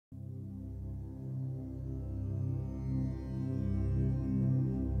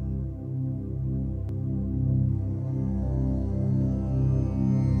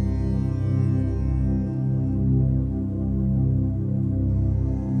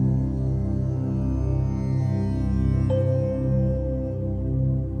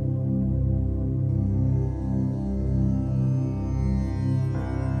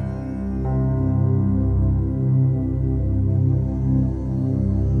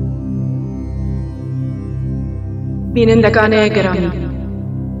بینندگان گرامی،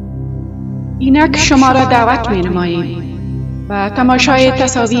 اینک شما را دعوت می نماییم و تماشای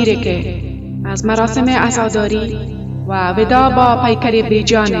تصاویری که از مراسم عزاداری و ودا با پیکر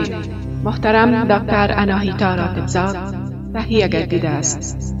بیجان محترم دکتر اناهیتا راتبزاد تهیه گردیده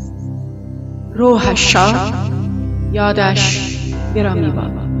است. روحش شاد، یادش گرامی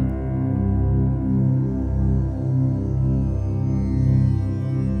باد.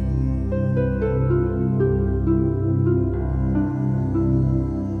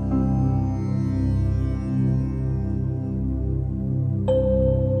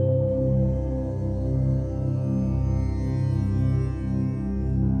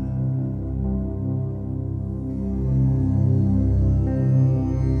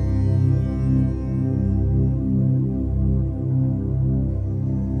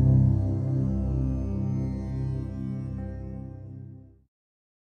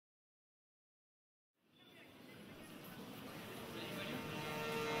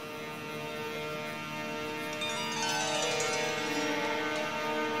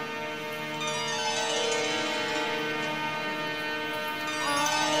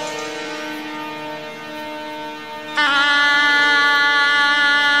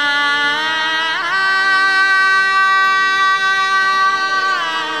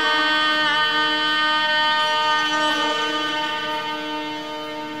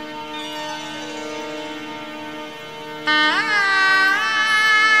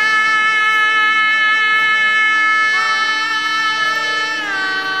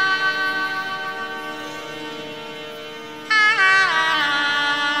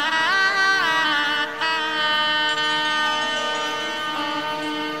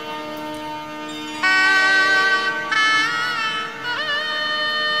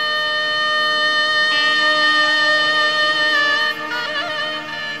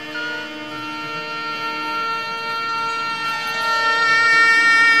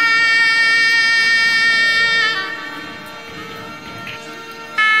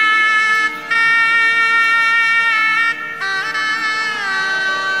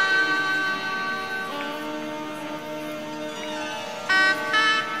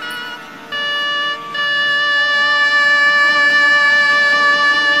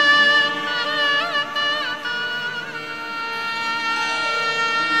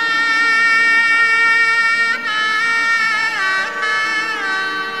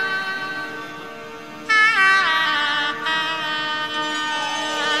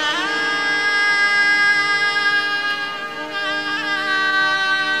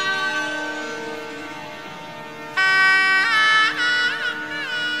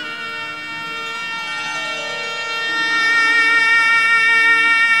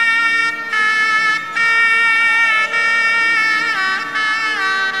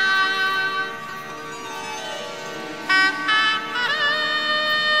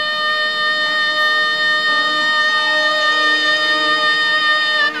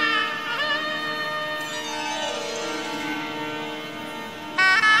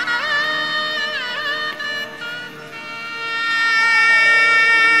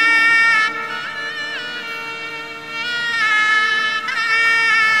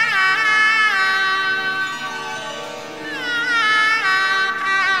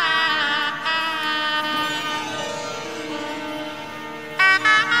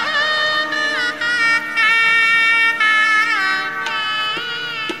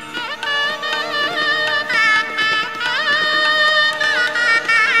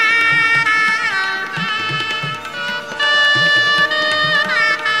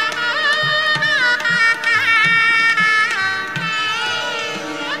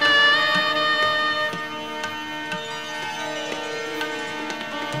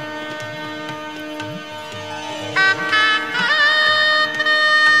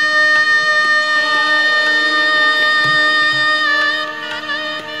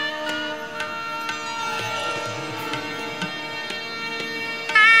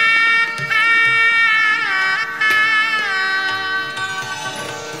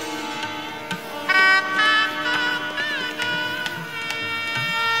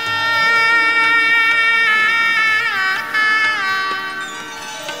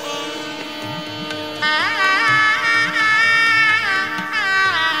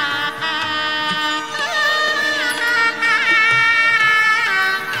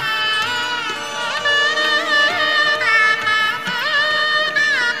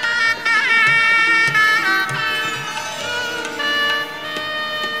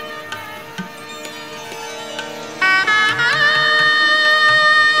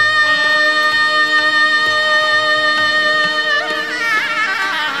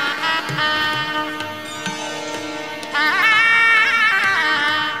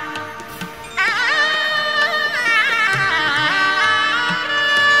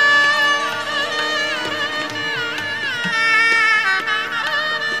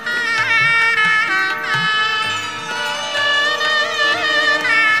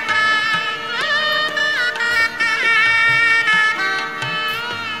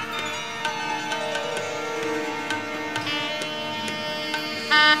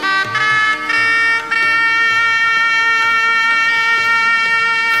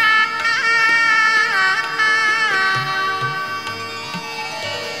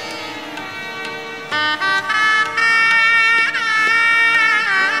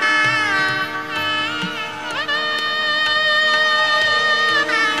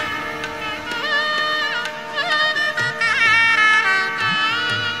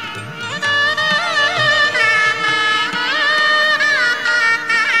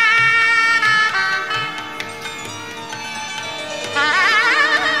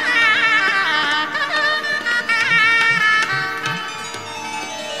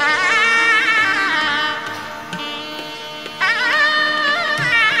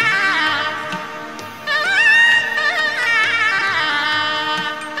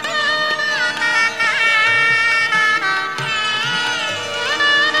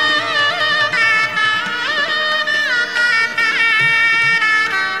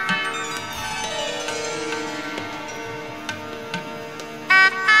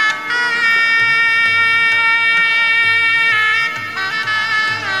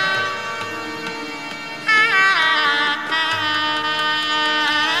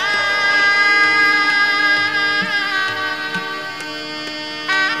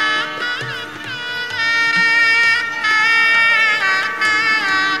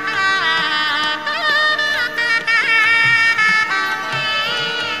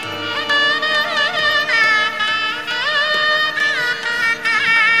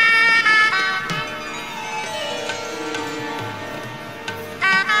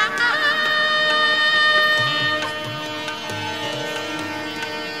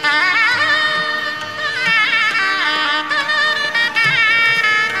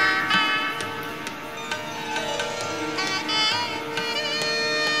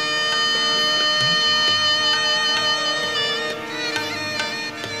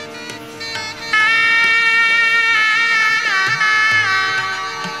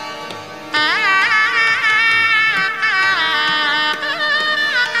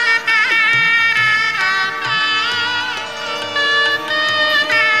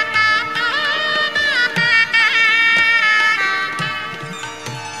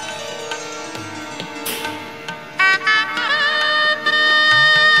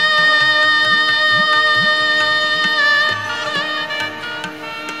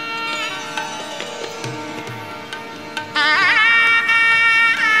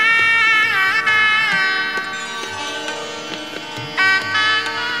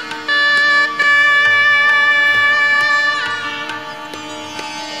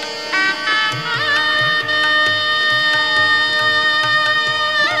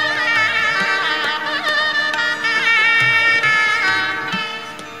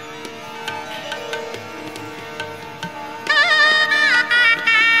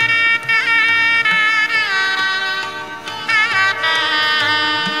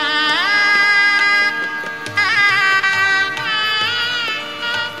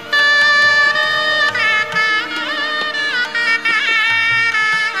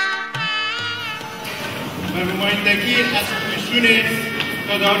 نمایندگی از کمیسیون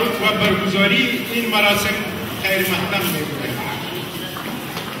تدارک و برگزاری این مراسم خیر مقدم می‌گویم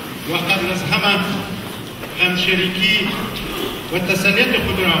و قبل از همه همشریکی و تسلیت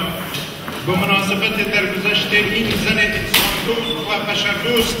خود را به مناسبت درگذشت این زن انساندوست و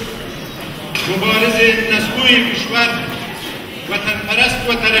بشردوست، مبارز نسکوی کشور، وطنپرست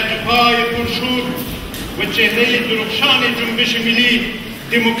و ترقی‌خواه پرشور و چهره درخشان جنبش ملی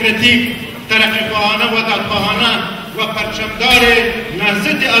دموکراتیک، ترقی‌خواهانه و دادخواهانه و پرچمدار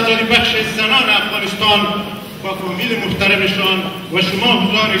نهضت آزادی بخش زنان افغانستان با فامیل محترمشان و شما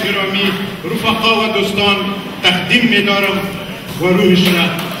حضار گرامی، رفقا و دوستان تقدیم می‌دارم و روحش را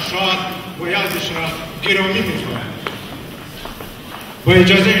شاد و یادش را گرامی می‌دارم. با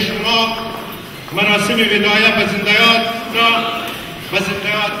اجازه شما مراسم وداعیه به زنده یاد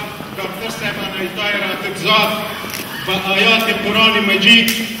دکتور صاحب اناهیتا راتبزاد و آیات قرآن مجید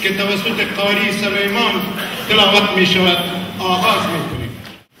که توسط قاری سلیمان تلاوت می شود آغاز می کنیم.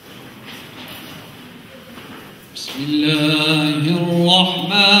 بسم الله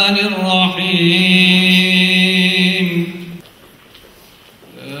الرحمن الرحیم.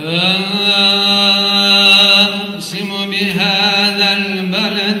 أقسم بهذا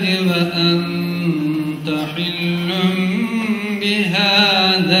البلد وأنت حل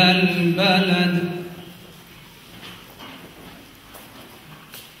بهذا البلد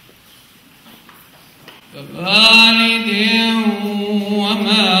ووالد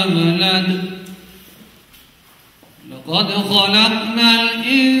وما ولد لقد خلقنا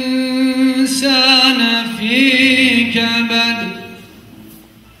الإنسان في كبد.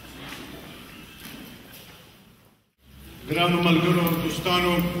 گرانو ملګرو او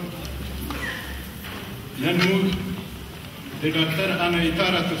دوستانو، نن موږ د ډاکټر اناهیتا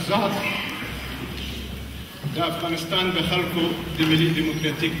راتبزاد د افغانستان د خلکو د ملي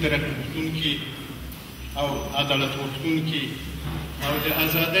دموکراتیک ترقي غوښتونکي او عدالت غوښتونکي او د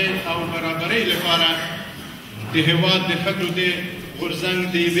ازادۍ او برابرۍ لپاره د هېواد د ښځو د غورځنګ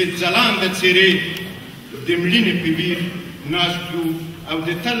د یوې ځلانده څېرې د مړینې په ویر ناست یو او د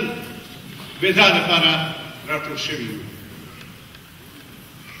تل بېدا لپاره راټول شوي یو.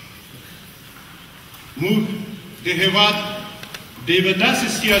 موږ د هېواد د یوه داسې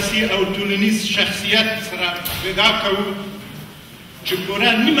سیاسي او ټولنیز شخصیت سره ودا کوو چې پوره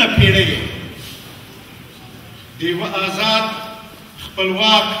نیمه پېړۍ د یوه آزاد،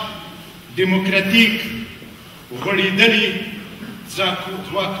 خپلواک، دموکراتیک، غوړېدلي،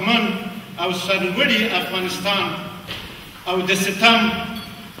 ځواکمن او سرلوړي افغانستان او د ستم،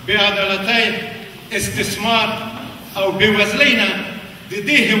 بېعدالتۍ، استثمار او بېوزلۍ نه د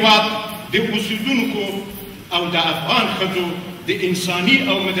دې هېواد د اوسېدونکو او د افغان ښځو د انساني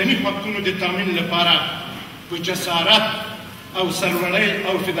او مدني حقونو د تامین لپاره په جسارت او سرلوړۍ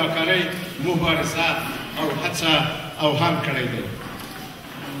او فداکارۍ مبارزه او هڅه او هم کړی دی.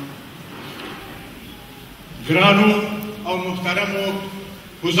 ګرانو او محترمو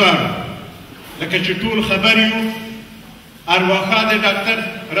حضارو، لکه چې ټول خبر یو، ارواښاد ډاکټر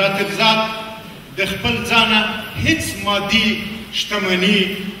راتبزاد د خپل ځانه هیڅ مادي شتمني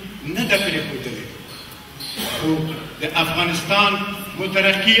نه ده پرېښودلې، خو د افغانستان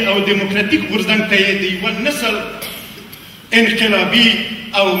مترقي او دموکراتیک غورځنګ ته یې د یوه نسل انقلابي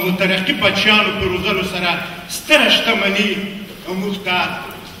او مترقي بچیانو په روزلو سره ستره شتمني موږ ته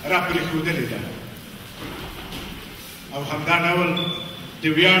راپرېښودلې ده او همدا ډول د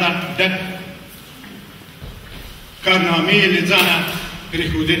ویاړه ډک کارنامې یې له ځانه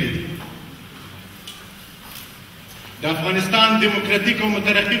پرېښودلې دي. د افغانستان دموکراتیک او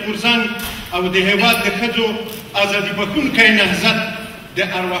مترقي غورځنګ او د هېواد د ښځو ازادي بښونکی نهضت د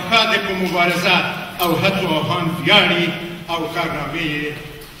ارواښادې په مبارزه او هڅو او هم ویاړي او کارنامې یې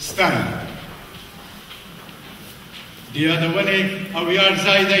ستایي. د یادونې او ویاړ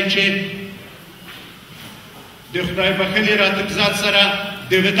ځای دی چې د خدای بښلي راتبزاد سره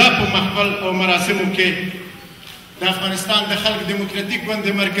د ودا په محفل او مراسمو کې د افغانستان د خلق دموکراتیک ګوند د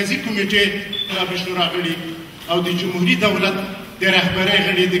مرکزي کمیټې رابشنو راغلي او د جمهوري دولت د رهبرۍ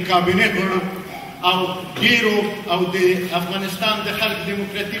غړي، د کابینې غړو او ډېرو او د افغانستان د خلق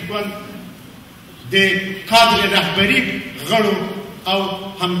دموکراتیک ګوند د کادر رهبري غړو او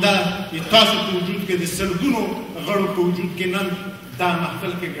همدا تاسو په وجود کې د سلګونو غړو په وجود کې نن دا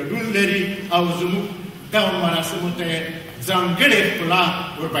محفل کې ګډون لري او زموږ دغو مراسمو ته ځانګړې ښکلا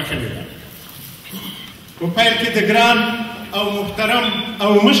وربښلې ده. په پیل کې د ګران او محترم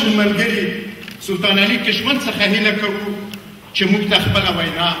او مشر ملګري سلطان علي کشمن څخه هیله کوو چې موږ ته خپله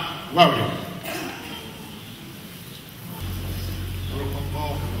وینا واوري.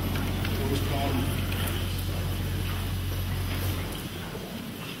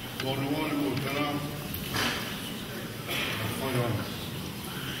 بانوان محترم، پایان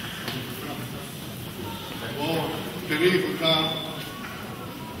با طریق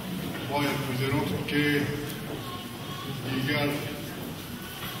باید بزرگ که دیگر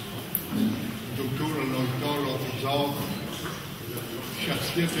دوکتور اناهیتا راتبزاد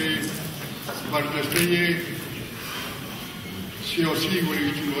شخصیت برجسته سیاسی و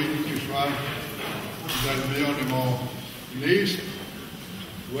اجتماعی کشور در میان ما نیست،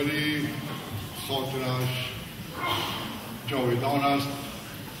 ولی خاطرش جاودان است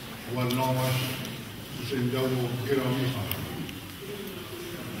و نامش زنده و گرامی خواهد.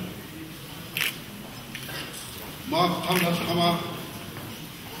 ما قبل از همه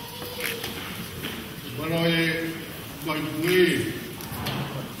برای مجموعه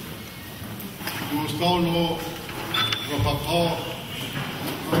دوستان و رفقا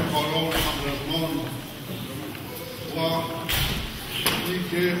همکاران همرزمان و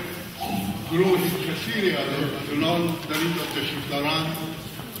اینکه گروه کثیری از آنان در اینجا تشریف دارند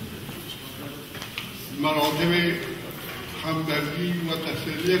مراتب همدردی و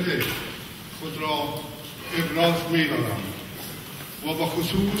تسلیت خود را ابراز می‌دارم و به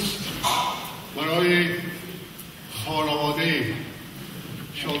خصوص برای خانواده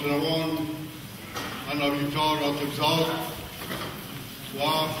شادروان اناهیتا راتبزاد و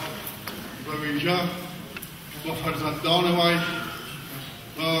به ویژه با فرزندان وی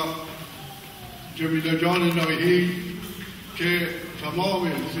و جمیله جان نایحی که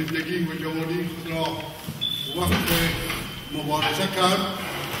تمام زندگی و جوانی خود را وقت مبارزه کرد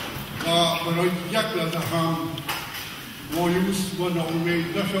و برای یک لحظه هم مایوس و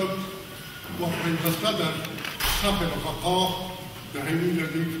ناامید نشد و پیوسته در صف رفقا در همین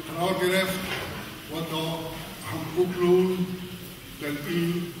ردیف قرار گرفت و تا هم اکنون در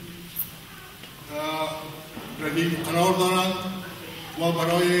این ردیف قرار دارند و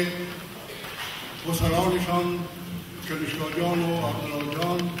برای پسرانشان کنشگاه جان و عبدالله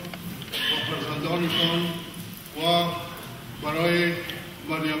جان و فرزندانشان و برای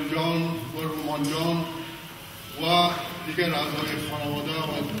مریم جان و رومان جان و دیگر اعضای خانواده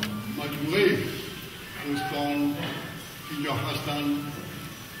و مجموعه دوستان اینجا هستند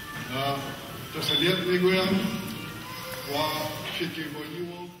تسلیت میگویم و شکیبایی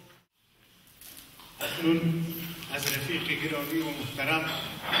و اکنون از رفیق گرامی و محترم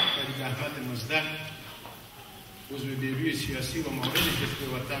فرید احمد مزده عضو نیروی سیاسی و معاون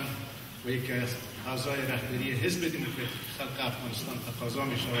حزب وطن و یکی از اعضای رهبری حزب دموکراتیک خلق افغانستان تقاضا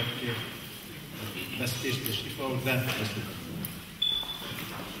می شود که دستش تشریف آوردن.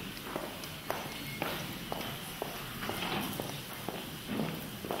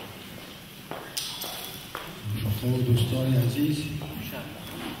 رفقا و دوستان عزیز،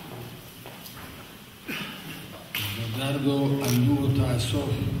 با درد و اندوه و تأسف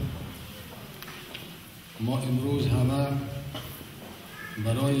ما امروز همه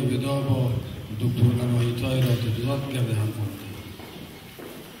برای ودا با دوکتور اناهیتا راتبزاد گرد هم آمدیم.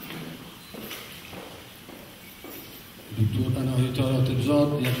 دوکتور اناهیتا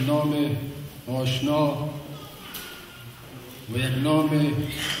راتبزاد یک نام آشنا و یک نام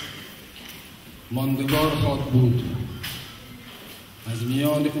ماندگار خواهد بود از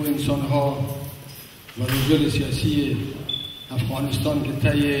میان او انسانها و رجال سیاسی افغانستان که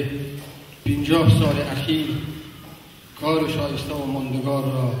طی 50 سال اخیر کار شایسته و ماندگار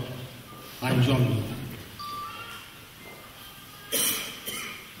را انجام داد.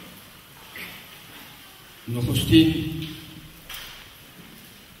 نخستین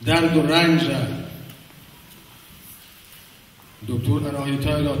درد و رنج را دوکتور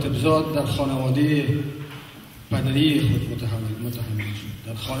اناهیتا راتبزاد در خانواده پدری خود متحمل شد،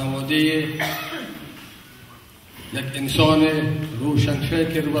 در خانواده یک انسان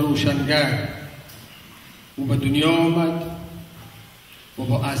روشنفکر و روشنگر. او به دنیا آمد و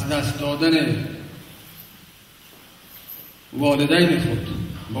با از دست دادن والدین خود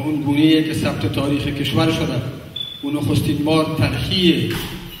با اون گونه‌ای که ثبت تاریخ کشور شده، او نخستین بار تلخی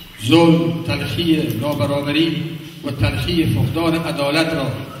ظلم، تلخی نابرابری و تلخی فقدان عدالت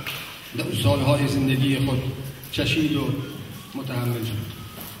را در سالهای زندگی خود چشید و متحمل شد.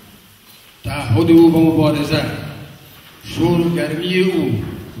 تعهد او به مبارزه، شور و گرمی او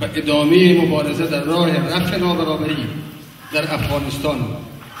به ادامه مبارزه در راه رفع نابرابری در افغانستان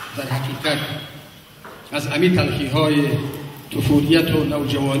در حقیقت از امی تلخی‌های طفولیت و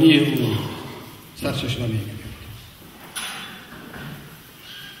نوجوانی او سرچشمه می‌گیرد.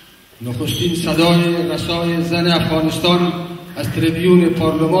 نخستین صدای رسای زن افغانستان از تریبیون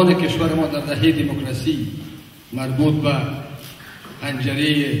پارلمان کشور ما در دهه دموکراسی مربوط به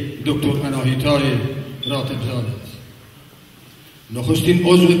حنجره دکتر اناهیتا راتبزاد است. نخستین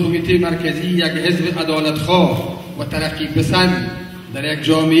عضو کمیته مرکزی یک حزب عدالتخواه و ترقی پسند در یک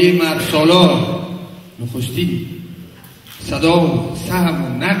جامعه مردسالار نخستین صدا و سهم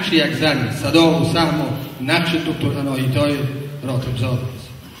و نقش یک زن، صدا و سهم و نقش دوکتور اناهیتای راتبزاد است.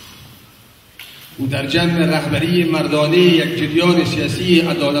 او در جمع رهبری مردانه یک جریان سیاسی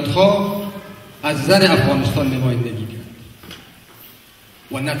عدالتخواه از زن افغانستان نمایندگی کرد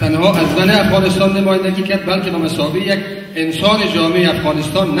و نه تنها از زن افغانستان نمایندگی کرد، بلکه به مثابه یک انسان جامعه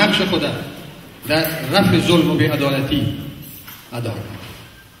افغانستان نقش خود در رفع ظلم و بی‌عدالتی ادا کرد.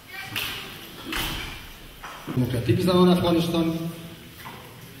 دموکراتیک زنان افغانستان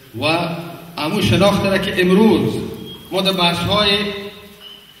و امو شناخته را که امروز ما در بحث‌های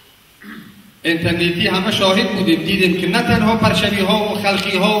اینترنتی همه شاهد بودیم، دیدیم که نه تنها پرچمی‌ها و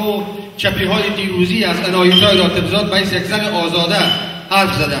خلقی‌ها و چپی‌های دیروزی از اناهیتا راتبزاد به یک زن آزاده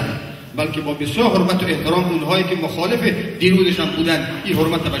حرف زدن، بلکه با بسیار حرمت و احترام اونهایی که مخالف دیروزشان بودن این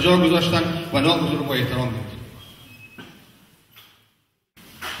حرمت به جا گذاشتن و نام رو با احترام می‌برند.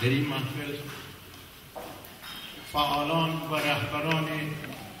 در این محفل فعالان و رهبران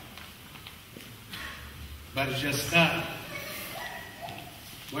برجسته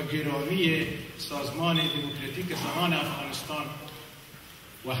و گرامی سازمان دموکراتیک زنان افغانستان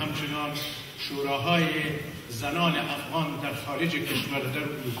و همچنان شوراهای زنان افغان در خارج کشور در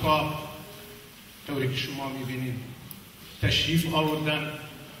اروپا طوری که شما می‌بینید تشریف آوردن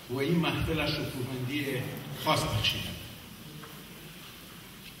و این محفل شکوهمندی خاص بخشیدن.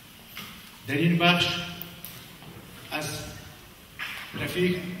 در این بخش از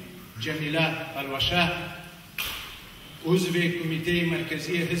رفیق جمیله بلوشه عضو کمیته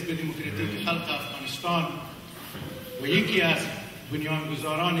مرکزی حزب دموکراتیک خلق افغانستان و یکی از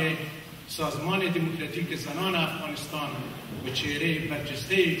بنیانگذاران سازمان دموکراتیک زنان افغانستان و چهره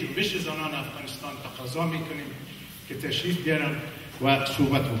برجسته جنبش زنان افغانستان تقاضا میکنیم که تشریف بیارن و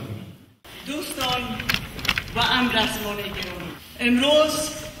صحبت بکنن. دوستان و همرسمان گرامی، امروز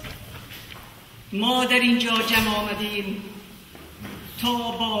ما در اینجا جمع آمدیم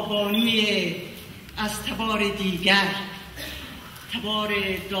تا با بانوی از تبار دیگر، تبار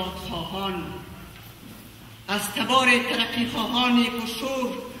دادخواهان، از تبار ترقی خواهان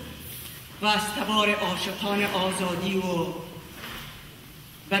کشور و از تبار عاشقان آزادی و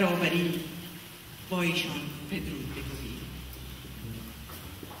برابری با ایشان بدرود بگوییم.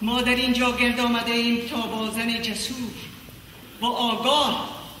 ما در اینجا گرد آمده ایم تا با زن جسور و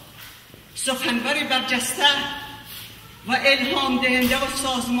آگاه، سخنور برجسته و الهام دهنده و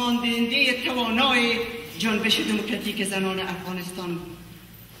سازمان دهنده توانای جنبش دموکراتیک زنان افغانستان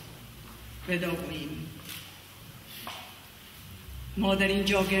بداغوییم. ما در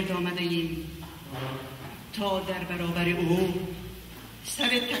اینجا گرد آمده ایم تا در برابر او سر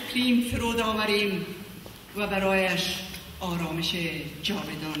تکریم فرود آوریم و برایش آرامش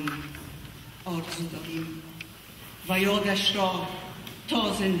جاودان آرزو داریم و یادش را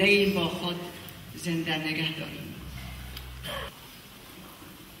تا زنده ایم با خود زنده نگه داریم.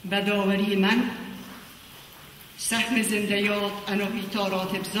 به داوری من سهم زنده یاد اناهیتا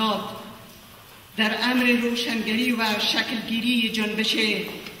راتبزاد در امر روشنگری و شکلگیری جنبش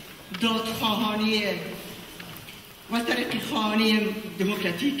دادخواهانه و ترقی خواهانه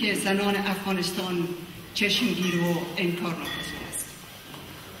دموکراتیک زنان افغانستان چشمگیر و انکارناپذیر است.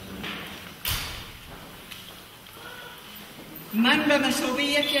 من به مثابه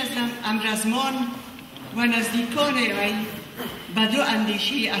یکی از همرزمان و نزدیکان وی به دو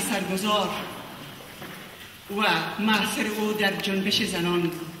اندیشه اثرگذار و معاصر او در جنبش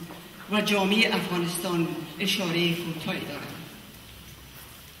زنان و جامعه افغانستان اشاره کوتاهی دارم.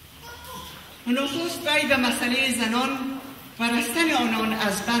 نخست وی به مسئله زنان و رستن آنان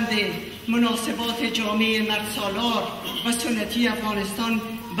از بند مناسبات جامعه مردسالار و سنتی افغانستان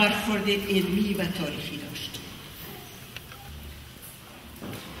برخورد علمی و تاریخی داشت.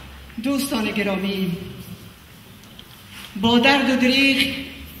 دوستان گرامی، با درد و دریغ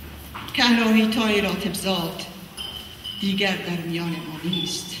که اناهیتای راتبزاد دیگر در میان ما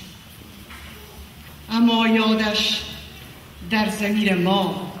نیست، اما یادش در ضمیر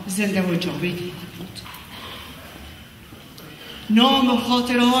ما زنده و جاودان بود. نام و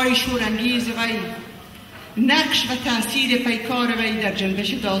خاطره‌های شورانگیز وی، نقش و تأثیر پیکار وی در جنبش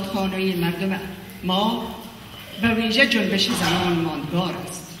دادخواهانه مردم ما به ویژه جنبش زنان ماندگار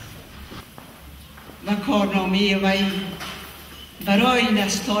است و کارنامه وی برای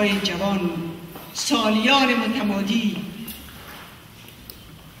نسل‌های جوان سالیان متمادی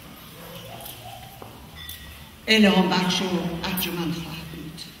الهام بخش و ارجمند خواهد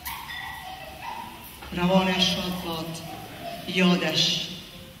بود. روانش شاد باد، یادش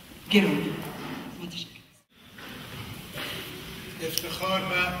گرامی. افتخار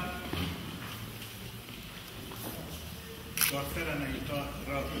به دکتور اناهیتا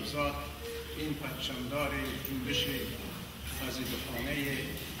راتبزاد، این پرچمدار جنبش خواهانهء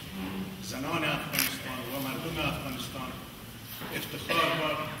زنان افغانستان و مردم افغانستان افتخار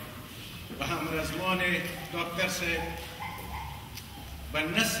باد و همرزمان دکتور و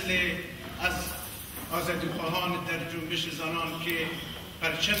نسل از آزادیخواهان در جنبش زنان که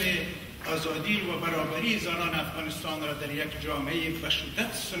پرچم آزادی و برابری زنان افغانستان را در یک جامعه به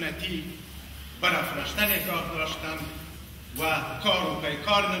شدت سنتی برافراشته نگاه داشتند و کار و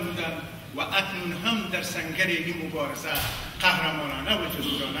پیکار نمودند و اکنون هم در سنگر این مبارزه قهرمانانه و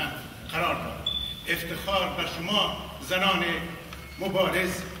جسورانه قرار دارند. افتخار بر شما زنان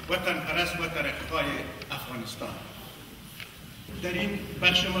مبارز وطن پرست و ترقی‌های افغانستان. در این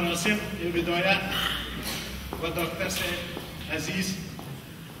بخش مراسم وداعیه و دکتور عزیز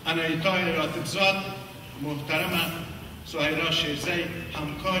اناهیتا راتبزاد محترم سهیلا شیرزی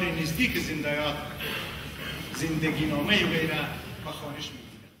همکار نزدیک زندیات زندگی نامه وی را بخوانش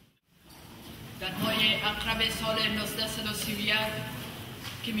می‌گیرم. در ماه اقرب سال 1931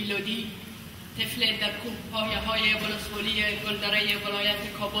 که میلادی طفل در کوهپایه‌های ولسوالی گلدره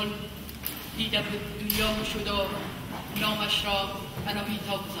ولایت کابل دیده بود دنیا شد و نامش را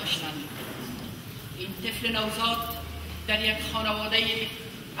اناهیتا گذاشتند. این طفل نوزاد در یک خانواده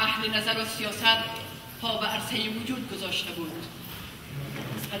اهل نظر و سیاست پا به عرصه وجود گذاشته بود.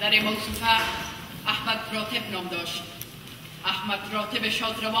 پدر موصوفه احمد راتب نام داشت. احمد راتب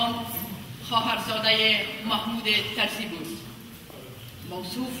شادروان خواهرزاده محمود طرزی بود.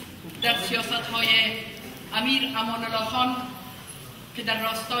 موصوف در سیاست‌های امیر امان الله خان که در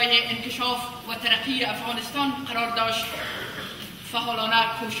راستای انکشاف و ترقی افغانستان قرار داشت فعالانه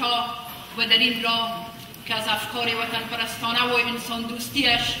کوشا و در این راه که از افکار وطن پرستانه و انسان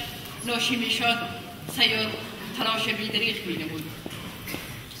دوستیش ناشی می شد سیر تلاش بیدریغ می نمود.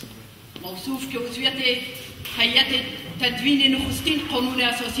 موصوف که عضویت هیئت تدوین نخستین قانون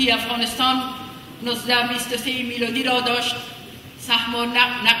اساسی افغانستان 1923 میلادی را داشت، سهم و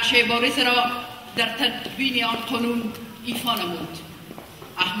نقش بارز را در تدوین آن قانون ایفا نمود.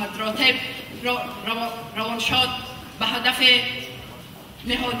 احمد راتب روانشاد به هدف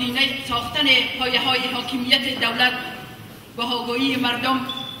نهادینه ساختن پایه‌های حاکمیت دولت و آگاهی مردم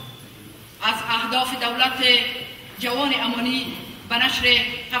از اهداف دولت جوان امانی به نشر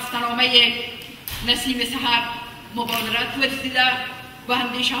هفته‌نامه نسیم سحر مبادرت ورزیده و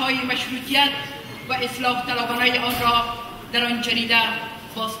اندیشه‌های مشروطیت و اصلاح طلبانه آن را در آن جریده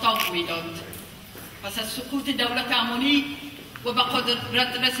بازتاب می‌داد. پس از سقوط دولت امانی و به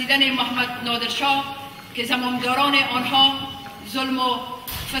قدرت رسیدن محمد نادرشاه که زمامداران آنها ظلم و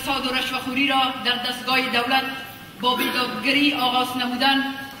فساد و رشوه‌خوری را در دستگاه دولت با بیدادگری آغاز نمودند،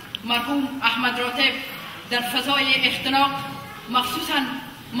 مرحوم احمد راتب در فضای اختناق مخصوصاً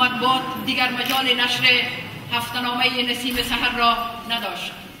مطبوعات دیگر مجال نشر هفته‌نامه نسیم سحر را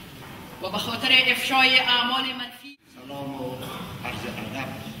نداشت و به خاطر افشای اعمال منفی. سلام و عرض ادب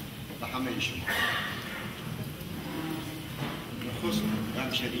به همه شما. نخست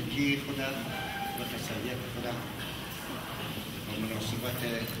غمشریکی خودم و تسلیت خودم و مناسبت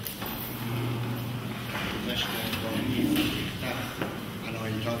گذشت بانی فرهیخته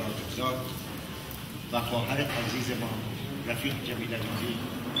اناهیتا راتبزاد و خواهر عزیز ما رفیق جمیل عزیزی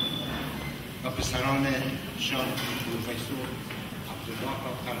و پسران شان پروفسور عبدالله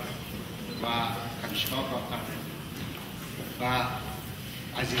کاکر و کنشکا کاکر و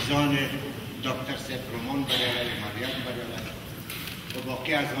عزیزان دکتر سپرومان بریالی، مریم بریالی و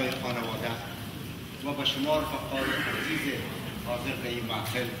باقی اعضای خانواده و به شما رفقای عزیز حاضر در این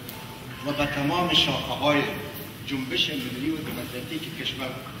محفل و به تمام شاخه‌های جنبش ملی و دموکراتیک کشور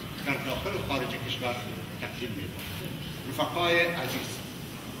در داخل و خارج کشور تقدیم می‌کنم. رفقای عزیز،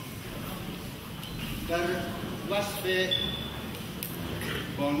 در وصف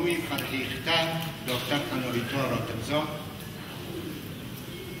بانوی فرهیخته دکتور اناهیتا راتبزاد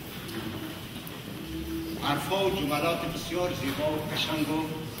حرفا و جملات بسیار زیبا و قشنگ و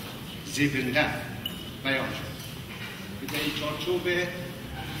زیبنده بیان شد که در این چارچوب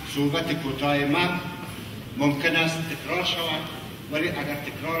صحبت کوتاه من ممکن است تکرار شود، ولی اگر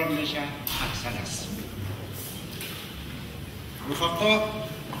تکرارم نشه احسن است. رفقا،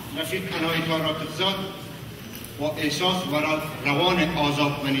 رفیق اناهیتا راتبزاد با احساس و روان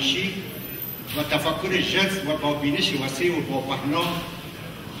آزادمنشی و تفکر ژرف و با بینش وسیع و با بحنا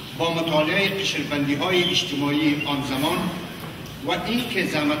با مطالعه قشربندی‌های اجتماعی آن زمان و اینکه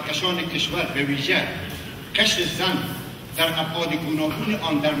زحمتکشان کشور به ویژه قشر زن در ابعاد گوناگون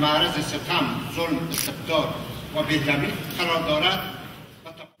آن در معرض ستم، ظلم، استبداد و بی‌دمی قرار دارد.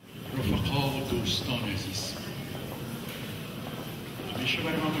 رفقا و دوستان عزیز، همیشه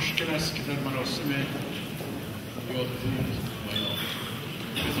برای ما مشکل است که در مراسم یاد بود و یا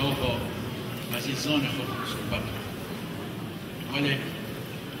بدا با عزیزان خود صحبت ولی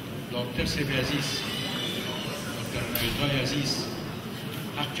دکتر سیب عزیز، دکتر اناهیتای عزیز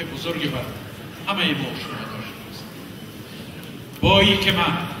حق بزرگی بر همه ما شما داشته است. با این که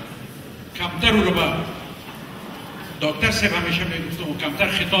من کمتر رو به دکتر سیب همیشه میگفتم و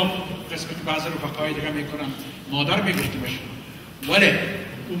کمتر خطاب قسمت بعض رفقای دیگه میکنم مادر میگفتمش، ولی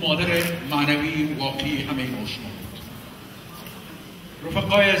او مادر معنوی و واقعی همه ما شما بود.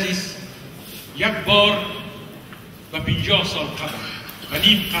 رفقای عزیز، یک بار و 50 سال قبل و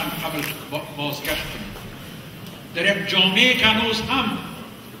نیم قرن قبل بازگشت کنید. در یک جامعه که هنوز هم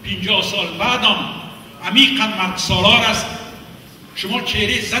 50 سال بعد هم عمیقا مرد سالار است، شما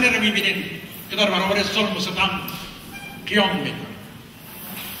چهره زن را میبینید که در برابر ظلم و ستم قیام میکنه.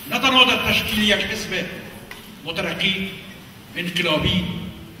 نه تنها در تشکیل یک حزب مترقی، انقلابی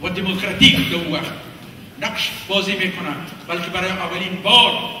و دموکراتیک در او وقت نقش بازی میکنه، بلکه برای اولین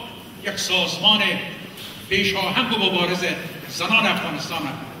بار یک سازمان پیشاهنگ و مبارز زنان افغانستان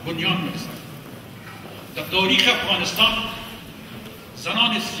بنیان می‌گذارد. در تاریخ افغانستان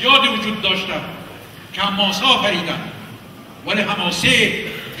زنان زیادی وجود داشته که حماسه آفریدند، ولی حماسه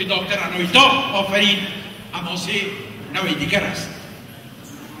که دکتر اناهیتا آفرید حماسه نوع دیگر است.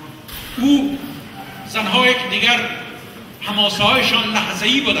 او زنهایی که دیگر حماسه هایشان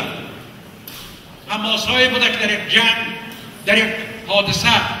لحظه‌ای بوده، حماسه هایی بوده که در یک جنگ، در یک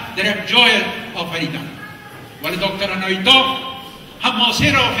حادثه، در یک جای آفریدند، ولی دکتر اناهیتا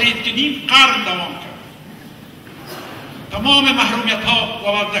حماسه را آفرید که نیم قرن دوام کرد. تمام محرومیت ها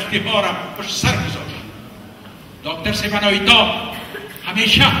و بدبختی ها را پشت سر گذاشت. دکتر سیب اناهیتا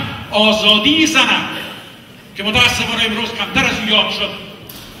همیشه آزادی زنان که متاسفانه امروز کمتر از او یاد شد،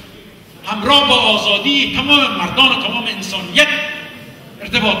 همراه با آزادی تمام مردان و تمام انسانیت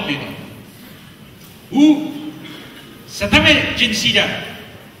ارتباط میداد. او ستم جنسی را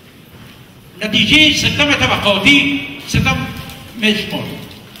نتیجه ستم طبقاتی ستم میشمرد،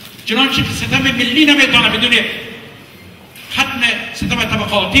 چنانچه ستم ملی نمیتونه بدون ختم ستم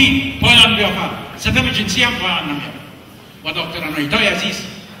طبقاتی پایان بیافته، ستم جنسی هم پایان نمیافته. و دکتر اناهیتای عزیز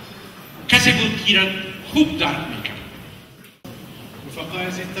کسی بود که خوب درک میکرد. رفقای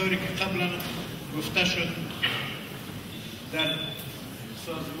عزیز، طوری که قبلا گفته شد، در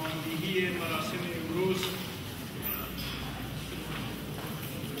سازماندهی مراسم امروز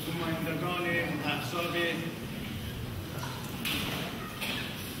نمایندگان احزاب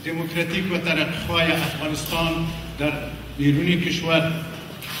دموکراتیک و ترقی‌خواه افغانستان در بیرون کشور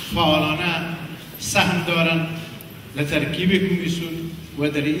فعالانه سهم دارند در ترکیب کمیسیون و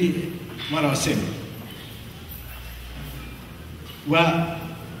در این مراسم. و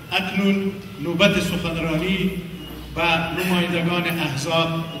اکنون نوبت سخنرانی به نمایندگان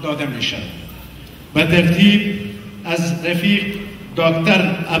احزاب داده می شود. به ترتیب از رفیق دکتر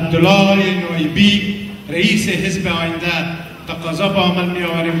عبدالله نویبی رئیس حزب آینده تقاضا با عمل می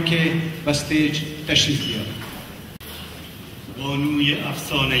آوریم که به استیج تشریف بیارد. بانوی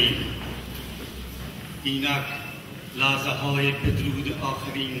افسانه‌ای، اینک لحظه های بدرود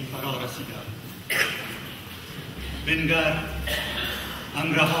آخرین فرا رسیده. بنگر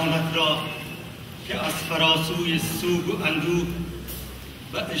همراهانت را که از فراسوی سوگ و اندوه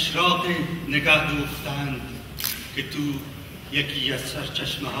و اشراق نگه دوختند که تو یکی از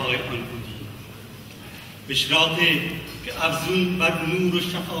سرچشمه های آن بودی. اشراقی که افزون بر نور و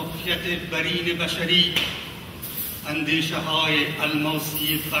شفافیت برین بشری اندیشه های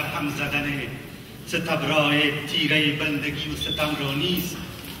الماسی برهم زدن ستبرای تیره بندگی و ستم را نیست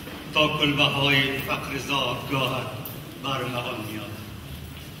تا کلبه های فقر زادگاهت برمغان میاد.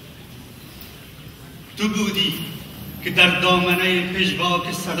 تو بودی که در دامنه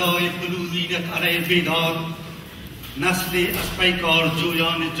پژواک صدای بلورینت علیه بیدار نسلی از پیکار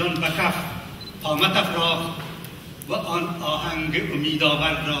جویان جان بکف قامت افراخت و آن آهنگ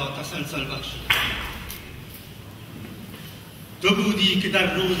امیدآور را تسلسل بخشید. تو بودی که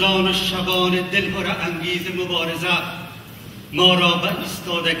در روزان و شبان دلهره انگیز مبارزه ما را به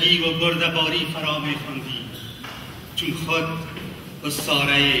ایستادگی و بردباری فرا می‌خواندی، چون خود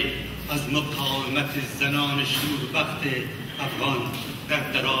اسطوره از مقاومت زنان شوربخت افغان در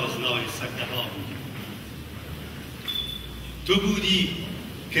درازنای سده‌ها بودی. تو بودی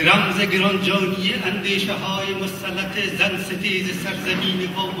که رمز گرانجانی اندیشه های مسلط زن ستیز سرزمین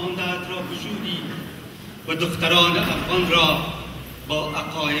وامانده‌ات را گشودی و دختران افغان را با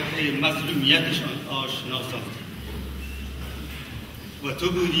حقایق مظلومیتشان آشنا ساختی. و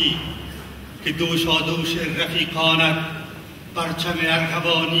تو بودی که دوشادوش رفیقانت پرچم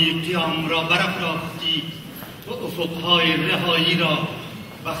ارغوانی قیام را برافراختی و افقهای رهایی را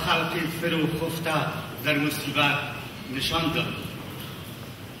به خلق فرو خفته در مصیبت نشان داد.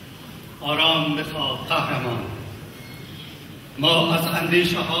 آرام بخواب قهرمان، ما از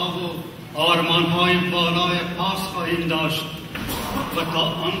اندیشه ها و آرمان های بالای پاس خواهیم داشت و تا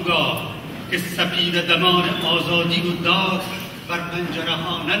آنگاه که سپید دمان آزادی و داد بر پنجره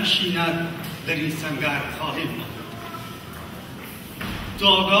ها ننشیند در این سنگر خواهیم ماند. تو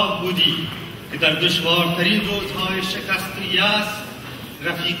آگاه بودی که در دشوارترین روزهای شکست و یأس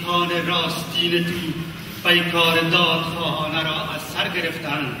رفیقان راستین تو پیکار دادخواهانه را از سر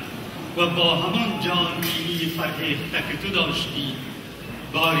گرفتند و با همان جانبینی فرهیخته که تو داشتی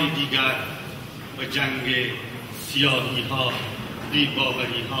باری دیگر و جنگ سیاهی ها،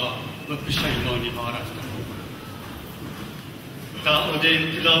 بی‌باوری ها و پشیمانی ها رفتند. تعهد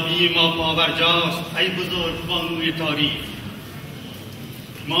انقلابی ما پاورجاست ای بزرگ بانوی تاریخ.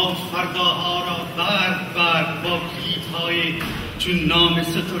 ما فرداها را برگ برگ با کلیدهای چون نام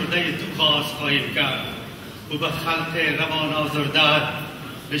سترده تو باز خواهیم کرد و به خلق روان آزرده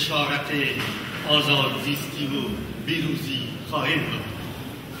بشارت آزاد زیستی و بیروزی خواهیم داد.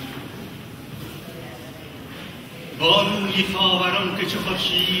 بانوی خاوران که چه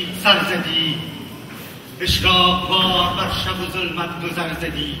خورشید سر زدی، اشراق بار بر شب و ظلمت گذر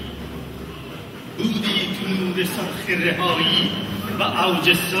زدی، بودی تو نور سرخ رهایی و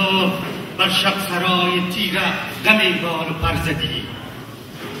اوج صبح بر شب سرای تیره غم بار و پر زدی.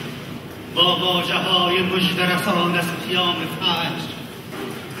 با واژه های مژده رسان از قیام فجر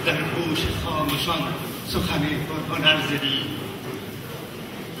در گوش خاموشان سخن پرهنر زدی.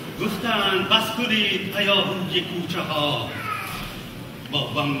 گفتند بس کنید هیاهوی کوچه ها، با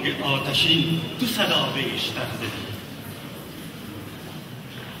بانگ آتشین تو صدا بیشتر زدی.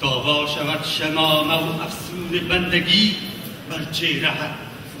 تا وا شود شمامه و افسون بندگی بر چهره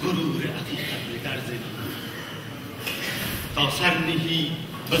غرور حقیقت نگر زدی. تا سر نهی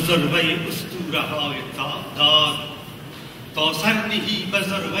به ضربه اسطوره های داد، تا سر نهی به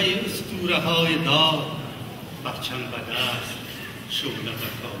ضربه اسطوره های داد، پرچم به دست شعله به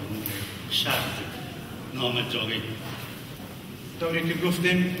کامون شهر زدی. نام جاوید. طوری که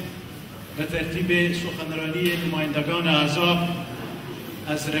گفتیم به ترتیب سخنرانی نمایندگان احزاب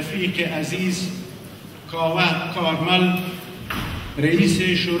از رفیق عزیز کارمل رئیس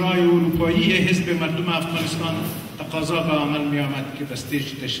شورای اروپایی حزب مردم افغانستان تقاضا به عمل می آمد که به استیج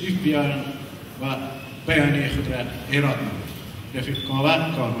تشریف بیارند و بیانیه خود را ایراد نمایند. رفیق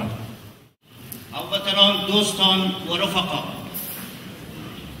کارمل. هموطنان، دوستان و رفقا،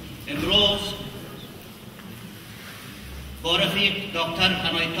 امروز با رفیق دوکتور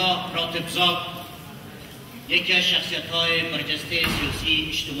اناهیتا راتبزاد، یکی از شخصیت‌های برجسته سیاسی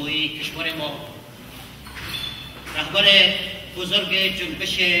اجتماعی کشور ما، رهبر بزرگ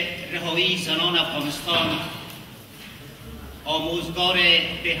جنبش رهایی زنان افغانستان، آموزگار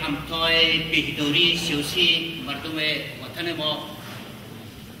به همتای بهداری سیاسی مردم وطن ما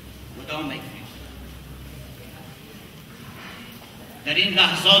مدام می‌کنیم. در این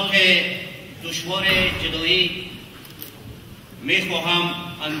لحظات دشوار جدایی میخواهم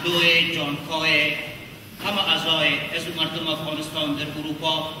اندوه جانکاه همه اعضای حزب مردم افغانستان در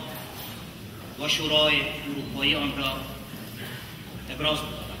اروپا و شورای اروپایی آن را ابراز کنم.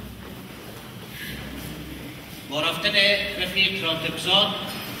 با رفتن رفیق راتبزاد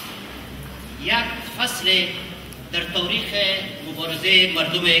یک فصل در تاریخ مبارزه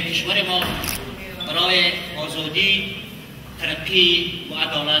مردم کشور ما برای آزادی، ترقی و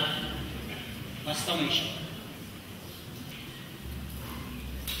عدالت بسته می شود.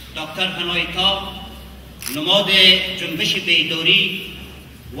 دکتر اناهیتا نماد جنبش بیداری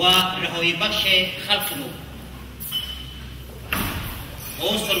و رهایی بخش خلق بود.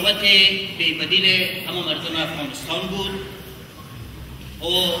 او ثروت بی‌بدیل همه مردم افغانستان بود.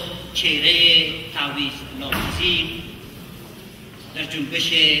 او چهره تعویض ناپذیر در جنبش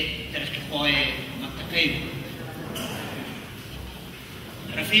ترقی‌خواه مترقی بود.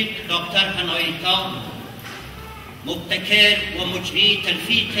 رفیق دکتر اناهیتا مبتکر و مجری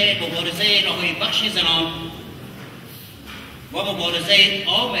تلفیق مبارزه رهایی بخش زنان و مبارزه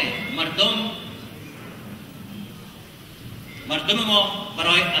عام مردم ما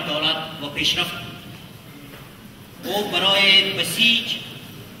برای عدالت و پیشرفت. او برای بسیج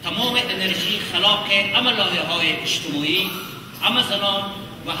تمام انرژی خلاق همه لایه‌های اجتماعی، همه زنان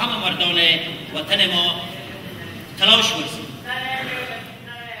و همه مردان وطن ما تلاش ورزید.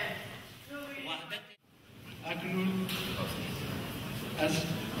 اکنون از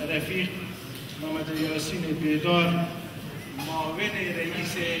رفیق محمد یاسین بیدار، معاون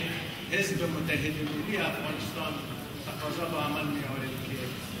رئیس حزب متحد ملی افغانستان، تقاضا به عمل می آورد که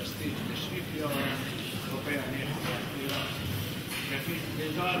استیج تشریف بیاورند و بیانیه خود را. رفیق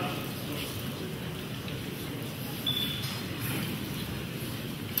بیدار.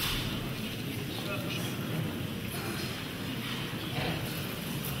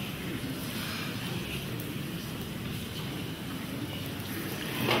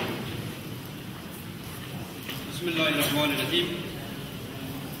 بسم الله الرحمن الرحیم.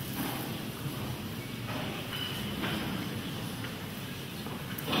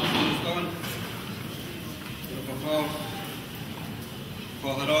 دوستان، رفقا،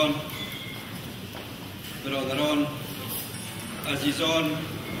 خواهران، برادران، عزیزان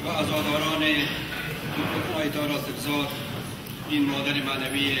و عزاداران دوکتور اناهیتا راتبزاد، این مادر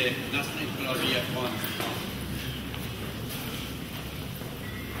معنوی نسل انقلابی افغان،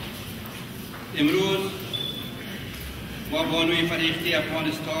 امروز با بانوی فریختی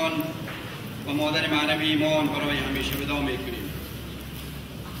افغانستان و مادر معنوی ایمان برای همیشه ودا میکنیم.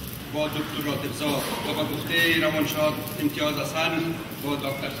 با دوکتور راتبزاد و با گفته روانشاد امتیاز حسن با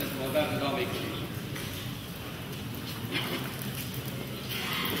دکتر مادر ودا میکنیم.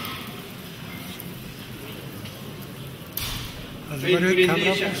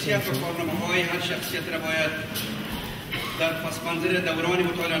 فیل‌گیرنده شخصیت و کارنامه‌های هر شخصیت را باید در پس‌منظر دوران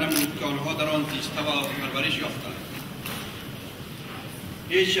مطالعه نمود که آنها در آن زیسته و پرورش یافتند.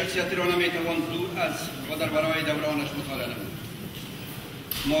 هیچ شخصیتی را نمیتوان دور از و در برای دورانش مطالعه نمود.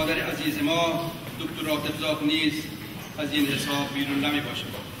 مادر عزیز ما دوکتور راتبزاد نیز از این حساب بیرون نمی باشد.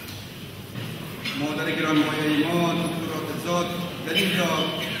 مادر گرانمایه ما دوکتور راتبزاد در اینجا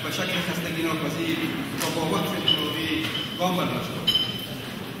به شکل خستگی ناپذیر و با وقت انقلابی گام برداشت.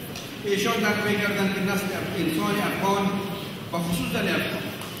 ایشان درک می‌کردند که نسل انسان افغان و خصوص زن افغان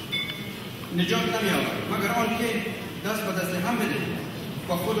نجات نمی‌یابد مگر آنکه دست به دست هم بده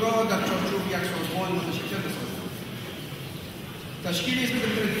و خود را در چارچوب یک سازمان متشکل بسازد. تشکیل حزب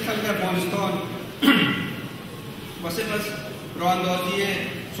دموکراتیک خلق افغانستان واسه از راهاندازی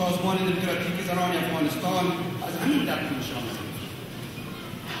سازمان دموکراتیک زنان افغانستان از همین درک نشان می‌دهد.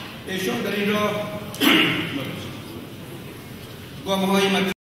 ایشان در این راه گام‌های